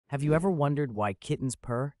Have you ever wondered why kittens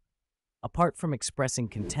purr? Apart from expressing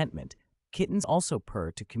contentment, kittens also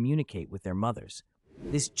purr to communicate with their mothers.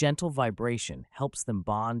 This gentle vibration helps them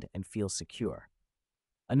bond and feel secure.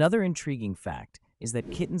 Another intriguing fact is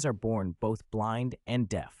that kittens are born both blind and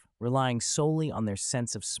deaf, relying solely on their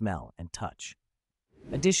sense of smell and touch.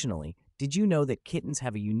 Additionally, did you know that kittens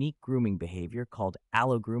have a unique grooming behavior called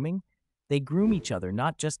allo-grooming? They groom each other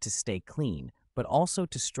not just to stay clean, but also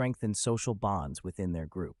to strengthen social bonds within their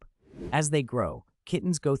group. As they grow,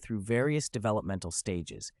 kittens go through various developmental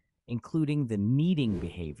stages, including the kneading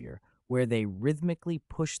behavior, where they rhythmically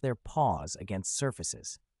push their paws against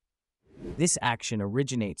surfaces. This action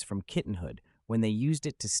originates from kittenhood when they used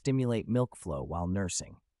it to stimulate milk flow while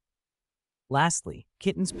nursing. Lastly,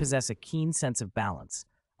 kittens possess a keen sense of balance,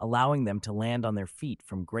 allowing them to land on their feet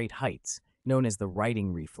from great heights, known as the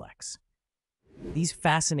righting reflex. These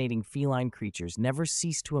fascinating feline creatures never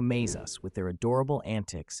cease to amaze us with their adorable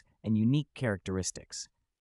antics and unique characteristics.